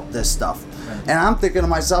anything about this stuff. And I'm thinking to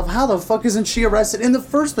myself, how the fuck isn't she arrested in the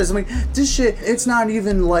first place? I mean, this shit, it's not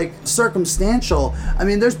even like circumstantial. I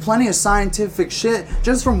mean, there's plenty of scientific shit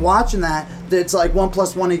just from watching that's like 1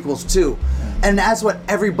 + 1 = 2. And that's what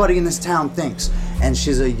everybody in this town thinks. And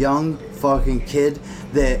she's a young fucking kid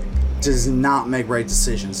that does not make right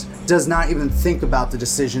decisions. Does not even think about the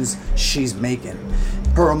decisions she's making.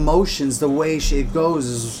 Her emotions, the way she goes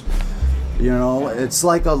is, you know, it's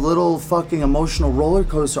like a little fucking emotional roller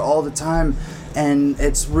coaster all the time. And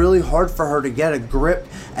it's really hard for her to get a grip.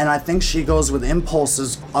 And I think she goes with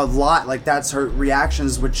impulses a lot. Like, that's her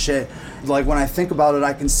reactions with shit. Like, when I think about it,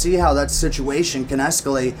 I can see how that situation can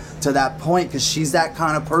escalate to that point, because she's that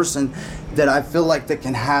kind of person that I feel like that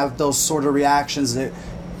can have those sort of reactions that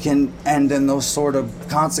can end in those sort of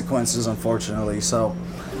consequences, unfortunately. So,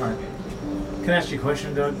 right. Can I ask you a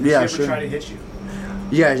question, Doug? Did Yeah, she ever try to hit you?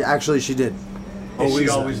 Yeah, actually she did. Is she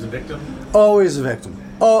always the victim? Always a victim.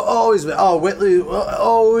 Oh, always. Oh, Whitley,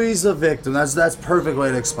 always a victim. That's a perfect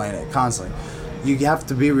way to explain it. Constantly, you have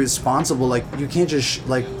to be responsible. Like, you can't just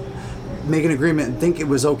make an agreement and think it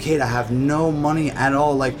was okay to have no money at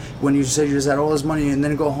all. Like, when you said you just had all this money and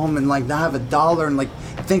then go home and like not have $1 and like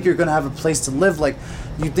think you're gonna have a place to live. Like,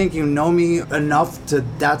 you think you know me enough to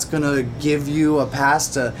that's gonna give you a pass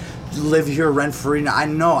to live here rent free? I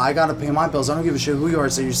know I gotta pay my bills. I don't give a shit who you are.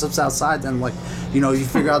 So you slips outside, then like, you know, you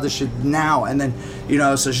figure out this shit now. And then, you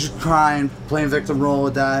know, so she's crying, playing victim role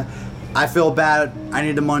with that. I feel bad. I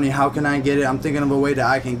need the money. How can I get it? I'm thinking of a way that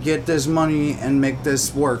I can get this money and make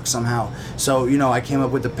this work somehow. So, you know, I came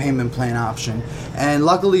up with the payment plan option. And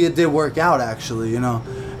luckily it did work out, actually, you know.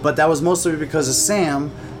 But that was mostly because of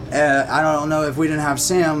Sam. I don't know if we didn't have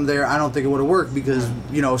Sam there, I don't think it would have worked, because,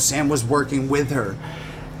 you know, Sam was working with her.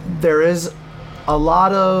 There is a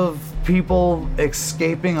lot of people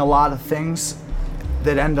escaping a lot of things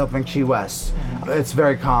that end up in Key West. It's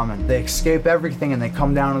very common. They escape everything and they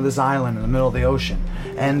come down to this island in the middle of the ocean.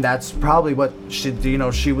 And that's probably what she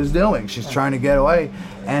was doing. She's trying to get away,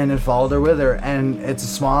 and it followed her with her. And it's a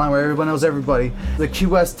small island where everyone knows everybody. The Key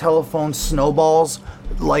West telephone snowballs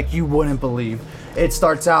like you wouldn't believe. It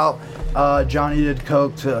starts out, Johnny did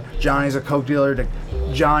coke, to Johnny's a coke dealer, to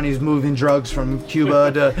Johnny's moving drugs from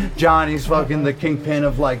Cuba, to Johnny's fucking the kingpin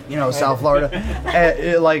of, like, you know, South Florida.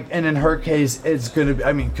 And in her case, it's gonna be,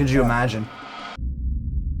 I mean, could you imagine?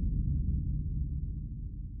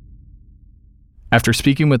 After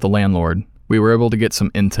speaking with the landlord, we were able to get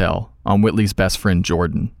some intel on Whitley's best friend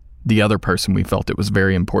Jordan, the other person we felt it was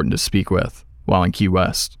very important to speak with while in Key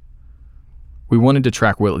West. We wanted to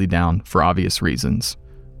track Whitley down for obvious reasons,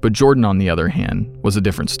 but Jordan, on the other hand, was a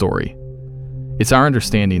different story. It's our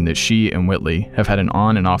understanding that she and Whitley have had an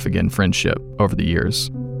on and off again friendship over the years.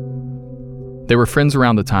 They were friends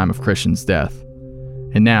around the time of Christian's death,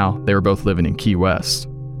 and now they were both living in Key West.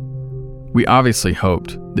 We obviously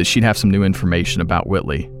hoped that she'd have some new information about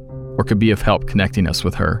Whitley, or could be of help connecting us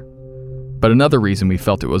with her. But another reason we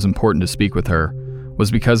felt it was important to speak with her was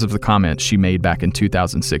because of the comments she made back in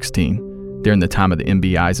 2016, during the time of the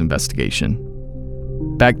MBI's investigation.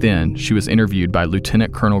 Back then, she was interviewed by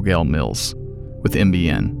Lieutenant Colonel Gail Mills with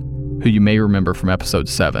MBN, who you may remember from episode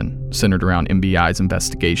 7, centered around MBI's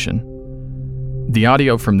investigation. The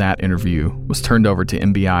audio from that interview was turned over to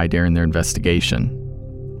MBI during their investigation.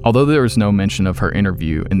 Although there was no mention of her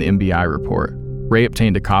interview in the MBI report, Ray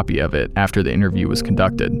obtained a copy of it after the interview was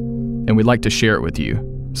conducted, and we'd like to share it with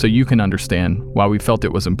you so you can understand why we felt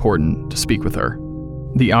it was important to speak with her.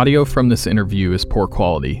 The audio from this interview is poor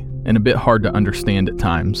quality and a bit hard to understand at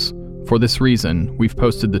times. For this reason, we've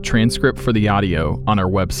posted the transcript for the audio on our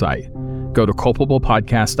website. Go to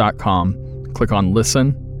culpablepodcast.com, click on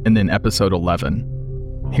Listen, and then episode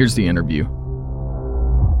 11. Here's the interview.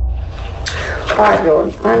 All right,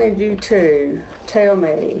 Jordan, I need you to tell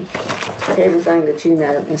me everything that you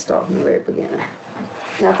know and start from the very beginning.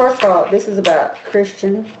 Now, first of all, this is about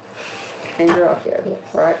Christian and Draco,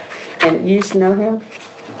 right? And you used to know him?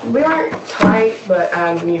 We weren't tight, but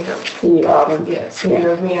I knew him. You knew of him? Yes, he knew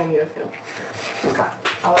of me, I knew of him. Okay.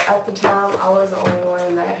 At the time, I was the only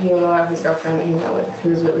one that he would allow his girlfriend that he met with, who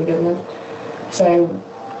was really good one. So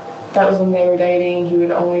that was when they were dating.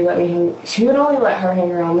 She would only let her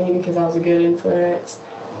hang around me because I was a good influence.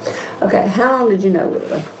 Okay, how long did you know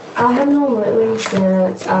Whitley? I have known Whitley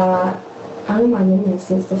since, oh my goodness,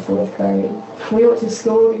 since the 4th grade. We went to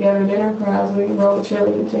school together at Enterprise. We were on the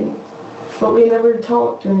cheerleading team. But we never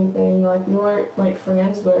talked or anything. Like, we weren't like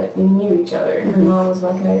friends, but we knew each other. Her mom was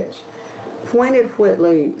my coach. When did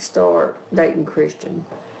Whitley start dating Christian?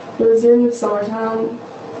 It was in the summertime,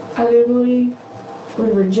 I do believe.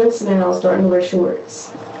 We were just now starting to wear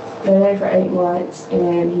shorts. They were there for 8 months,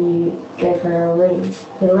 and he gave her a ring,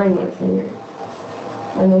 put a ring on her finger.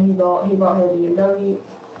 And then he bought her the BMW.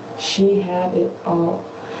 She had it all.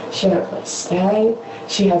 She had a place to stay.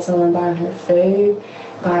 She had someone buying her food,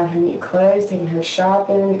 buying her new clothes, taking her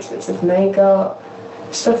shopping, expensive makeup,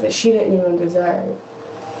 stuff that she didn't even deserve.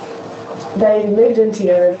 They moved in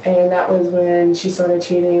together, and that was when she started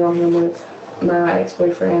cheating on him with my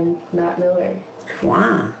ex-boyfriend, Matt Miller.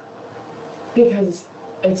 Why? Because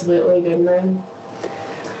it's Whitley Goodman.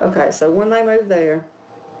 Okay, so when they moved there,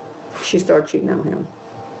 she started cheating on him.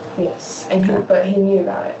 Yes, and but he knew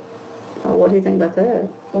about it. Oh, what do you think about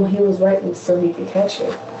that? Well, he was waiting so he could catch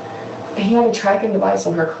her. He had a tracking device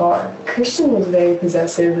on her car. Christian was very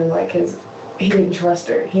possessive and he didn't trust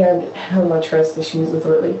her. He had hella much trust issues with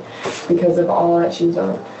Whitley because of all that she was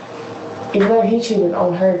on. Even though he cheated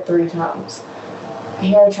on her 3 times.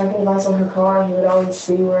 He had a tracking device on her car. He would always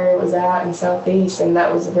see where it was at in Southeast, and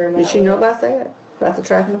that was where. Did she know about that? About the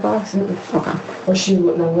tracking device? Mm-mm. Okay. Well, she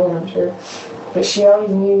wouldn't have known, I'm sure. But he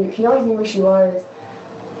always knew where she was.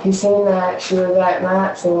 He seen that she was at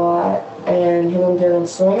Matt's a lot, and him and Dylan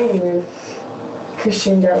swinging, and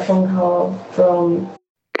Christian got a phone call from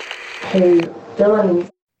who Dylan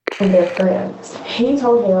and their friends. He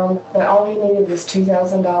told him that all he needed was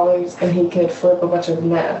 $2,000 and he could flip a bunch of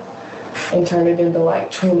meth and turn it into like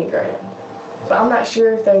 20 grand. But I'm not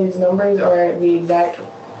sure if those numbers are the exact.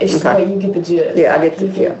 It's just like you get the gist. Yeah, I get the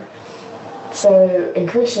gist. So, and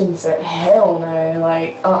Christian said, hell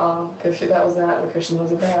no, because that was not what Christian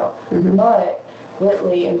was about. Mm-hmm. But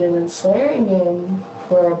Whitley and Dylan Swearingen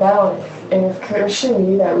were about it. And if Christian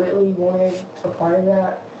knew that Whitley wanted a part of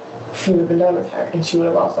that, he would have been done with her, and she would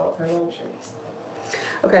have lost all of her luxuries.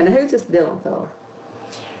 Okay, now who's this Dylan fella?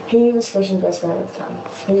 He was Christian's best friend at the time.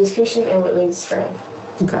 He was Christian and Whitley's friend.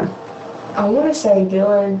 Okay. I want to say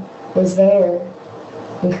Dylan was there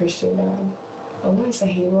when Christian died. I want to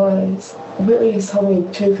say he was. Whitley has told me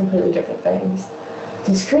 2 completely different things.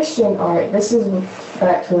 Because Christian, alright, this is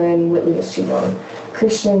back to when Whitley was cheating on him.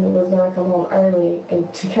 Christian was going to come home early and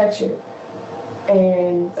to catch her.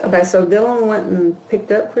 And okay, so Dylan went and picked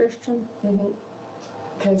up Christian? Mm-hmm.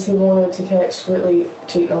 Because he wanted to catch Whitley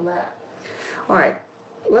cheating on that. Alright,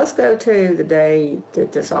 let's go to the day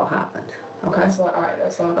that this all happened. Okay? That's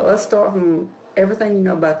all. Let's start from everything you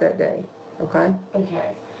know about that day. Okay?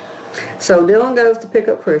 Okay. So Dylan goes to pick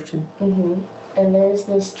up Christian. Mm-hmm. And there's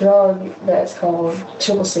this drug that's called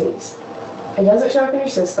Triple C's. It doesn't show up in your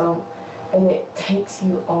system, and it takes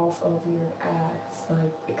you off of your ass,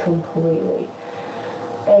 completely.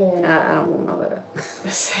 And I don't want to know that.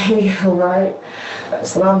 Right?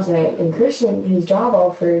 That's what I'm saying. And Christian, his job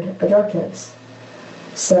offered a drug test.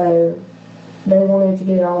 So They wanted to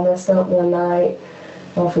get it all messed up one night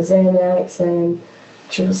off of Xanax and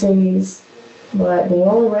Triple C's, but the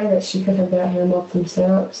only way that she could have got him up them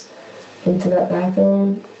steps into that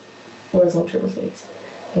bathroom was on Triple C's.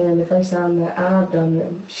 And the first time that I've done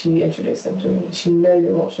them, she introduced them to me. She knew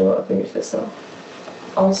they won't show up in your system.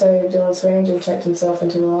 Also, Dylan Swearingen checked himself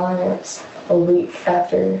into Alliance a week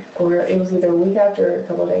after, or it was either a week after or a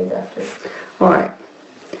couple of days after. All right.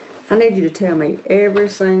 I need you to tell me every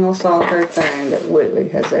single solitary thing that Whitley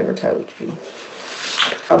has ever told you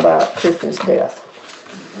about Kristen's death.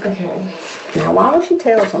 Okay. Now, why would she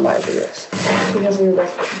tell somebody this? Because we were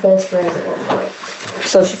best friends at one point.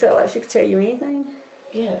 So she felt like she could tell you anything?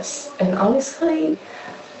 Yes. And honestly,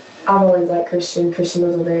 I've always liked Christian. Christian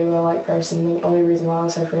was a very well-liked person. The only reason why I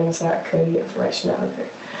was her friend is that I couldn't get information out of her.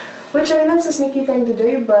 Which, I mean, that's a sneaky thing to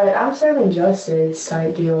do, but I'm serving justice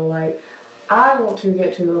type deal. Like, I want to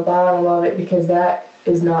get to the bottom of it because that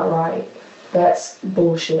is not right. That's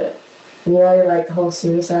bullshit. You know, like the whole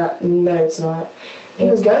suicide, no, it's not. He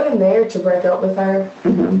was going there to break up with her.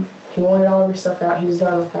 Mm-hmm. He wanted all of her stuff out. He was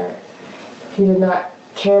done with her. He did not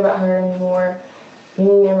care about her anymore.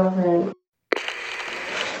 Me and my friend,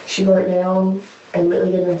 she broke down and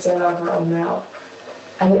Whitley had been set out of her own mouth.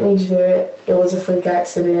 I didn't mean to do it. It was a freak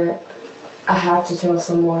accident. I have to tell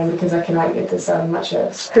someone because I cannot get this out of my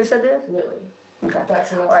chest. Who said this? Whitley. Okay.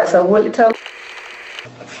 That's all right, so Whitley told.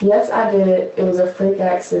 Yes, I did it. It was a freak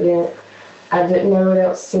accident. I didn't know what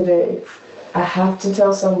else to do. I have to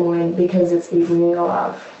tell someone because it's eating me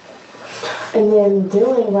alive. And then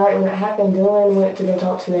Dylan, right when it happened, Dylan went to go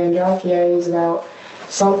talk to the Andrakios about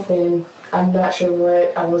something. I'm not sure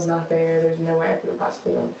what. I was not there. There's no way I could have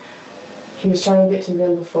possibly done. He was trying to get to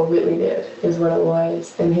them before Whitley did, is what it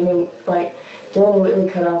was. And Dylan and Whitley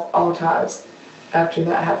cut off all ties after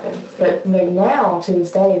that happened. But now, to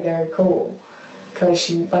this day, they're cool. Because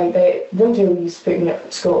them two used to pick me up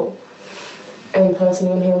from school. And plus,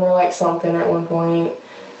 me and him were like something at one point.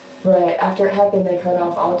 But after it happened, they cut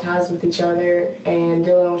off all ties with each other, and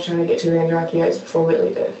Dylan was trying to get to the Andrakios before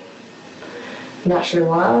Whitley did. Not sure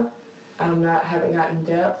why. Haven't gotten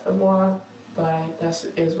depth of why, but that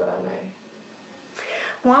is what I know.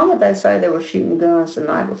 Why would they say they were shooting guns the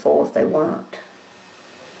night before if they weren't?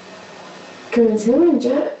 Because him and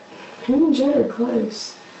Jet are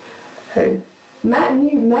close. Who? Matt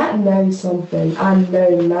knows something. I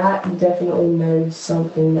know Matt definitely knows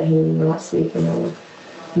something that he's not speaking of.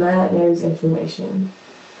 Matt knows information.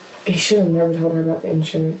 He should have never told her about the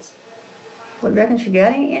insurance. What, reckon she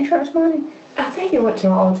got any insurance money? I think it went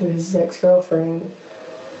all to his ex-girlfriend.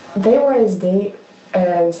 They were as deep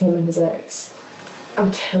as him and his ex.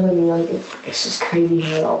 I'm telling you, like, it's just crazy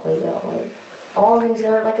how it all plays out. Like, all comes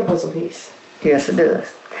together like a puzzle piece. Yes, it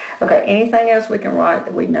does. Okay, anything else we can write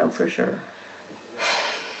that we know for sure?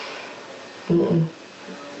 Mm-mm.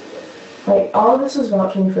 Like, all of this was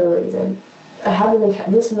about me for a reason. I have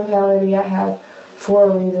this mentality I have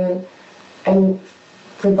for a reason, and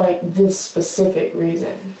for, like, this specific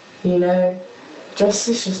reason, you know?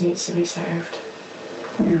 Justice just needs to be served.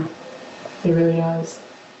 Yeah. It really does.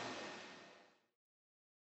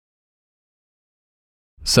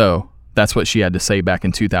 So, that's what she had to say back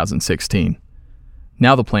in 2016.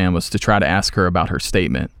 Now the plan was to try to ask her about her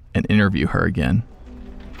statement and interview her again.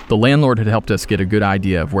 The landlord had helped us get a good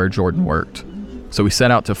idea of where Jordan worked, so we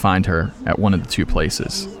set out to find her at one of the two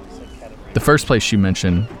places. The first place she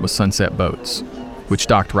mentioned was Sunset Boats, which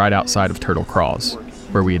docked right outside of Turtle Crawls,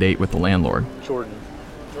 where we had ate with the landlord.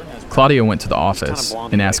 Claudia went to the office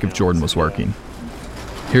and asked if Jordan was working.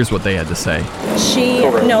 Here's what they had to say. She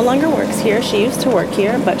no longer works here. She used to work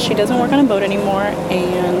here, but she doesn't work on a boat anymore,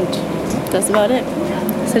 and that's about it.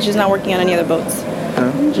 Said she's not working on any other boats.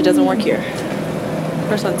 She doesn't work here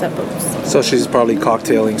for Sunset Boats. So she's probably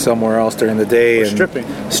cocktailing somewhere else during the day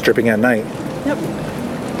and stripping at night. Yep.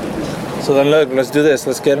 So then look, let's do this.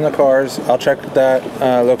 Let's get in the cars. I'll check that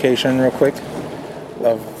location real quick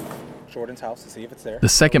of Jordan's house to see if it's there. The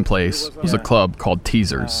second place was a club called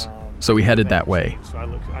Teasers, so we headed that way.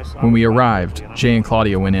 When we arrived, Jay and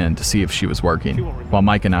Claudia went in to see if she was working, while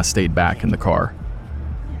Mike and I stayed back in the car.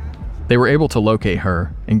 They were able to locate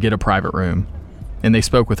her and get a private room, and they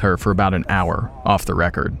spoke with her for about an hour off the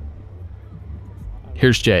record.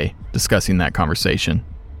 Here's Jay discussing that conversation.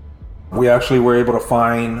 We actually were able to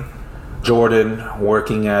find Jordan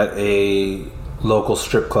working at a local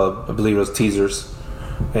strip club, I believe it was Teasers,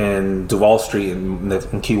 in Duval Street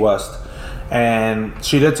in Key West. And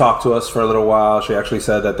she did talk to us for a little while. She actually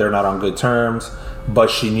said that they're not on good terms,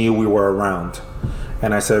 but she knew we were around.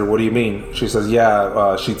 And I said, what do you mean? She says,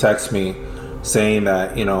 she texted me saying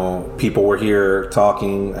that, people were here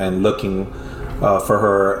talking and looking for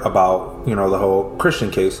her about, the whole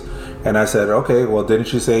Christian case. And I said, okay, well,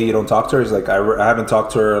 didn't you say you don't talk to her? He's like, I haven't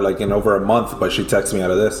talked to her like in over a month, but she texted me out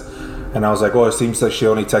of this. And I was like, oh, it seems like she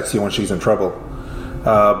only texts you when she's in trouble.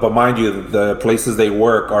 But mind you, the places they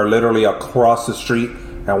work are literally across the street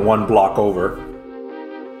and 1 block over.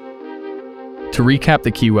 To recap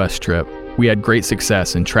the Key West trip, we had great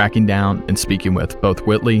success in tracking down and speaking with both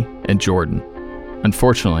Whitley and Jordan.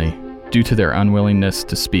 Unfortunately, due to their unwillingness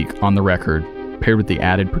to speak on the record, paired with the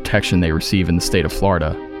added protection they receive in the state of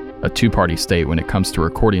Florida, a two-party state when it comes to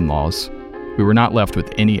recording laws, we were not left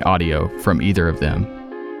with any audio from either of them.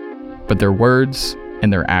 But their words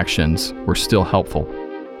and their actions were still helpful,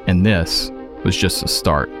 and this was just the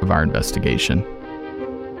start of our investigation.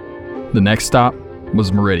 The next stop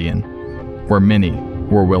was Meridian, where many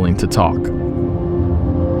were willing to talk.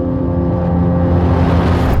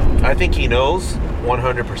 I think he knows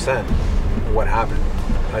 100% what happened.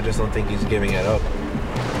 I just don't think he's giving it up.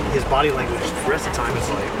 His body language the rest of the time is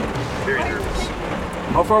like very nervous.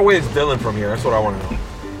 How far away is Dylan from here? That's what I want to know.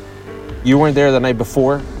 You weren't there the night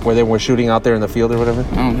before where they were shooting out there in the field or whatever?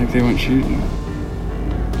 I don't think they went shooting.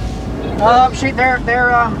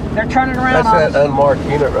 They're turning around. That's that unmarked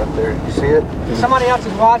unit right there. You see it? Somebody else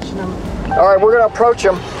is watching them. All right, we're gonna approach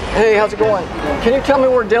them. Hey, how's it going? Can you tell me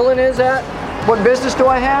where Dylan is at? What business do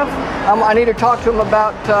I have? I need to talk to him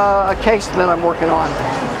about a case that I'm working on.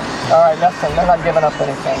 All right, nothing. They're not giving up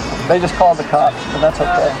anything. They just called the cops, but that's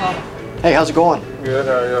okay. Hey, how's it going? Good,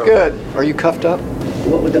 how are you? Good. Are you cuffed up?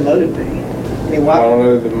 What would the motive be? I mean, why? I don't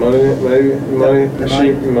know, the money, maybe. The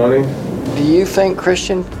sheep, money. Do you think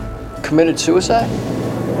Christian committed suicide?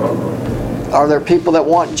 Are there people that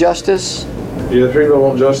want justice? Yeah, there's people that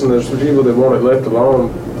want justice, and there's people that want it left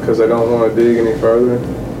alone because they don't want to dig any further.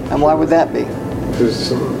 And why would that be? Because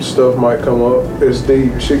some stuff might come up. It's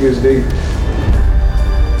deep. Shit gets deep.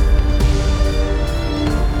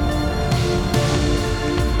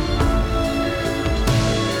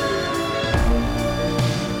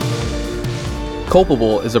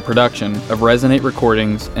 Culpable is a production of Resonate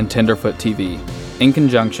Recordings and Tenderfoot TV, in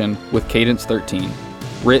conjunction with Cadence 13,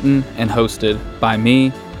 written and hosted by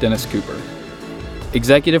me, Dennis Cooper.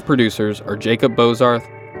 Executive producers are Jacob Bozarth,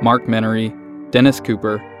 Mark Menery, Dennis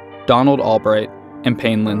Cooper, Donald Albright, and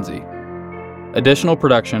Payne Lindsay. Additional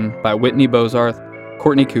production by Whitney Bozarth,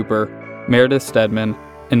 Courtney Cooper, Meredith Stedman,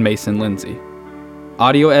 and Mason Lindsay.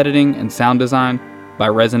 Audio editing and sound design by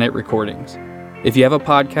Resonate Recordings. If you have a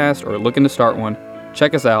podcast or are looking to start one,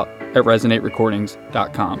 check us out at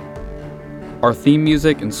resonaterecordings.com. Our theme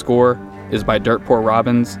music and score is by Dirt Poor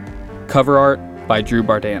Robbins, cover art by Drew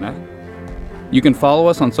Bardana. You can follow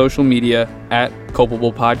us on social media at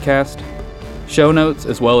Culpable Podcast. Show notes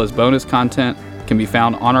as well as bonus content can be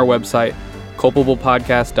found on our website,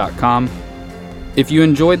 culpablepodcast.com. If you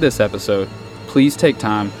enjoyed this episode, please take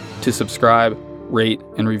time to subscribe, rate,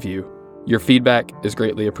 and review. Your feedback is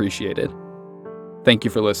greatly appreciated. Thank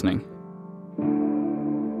you for listening.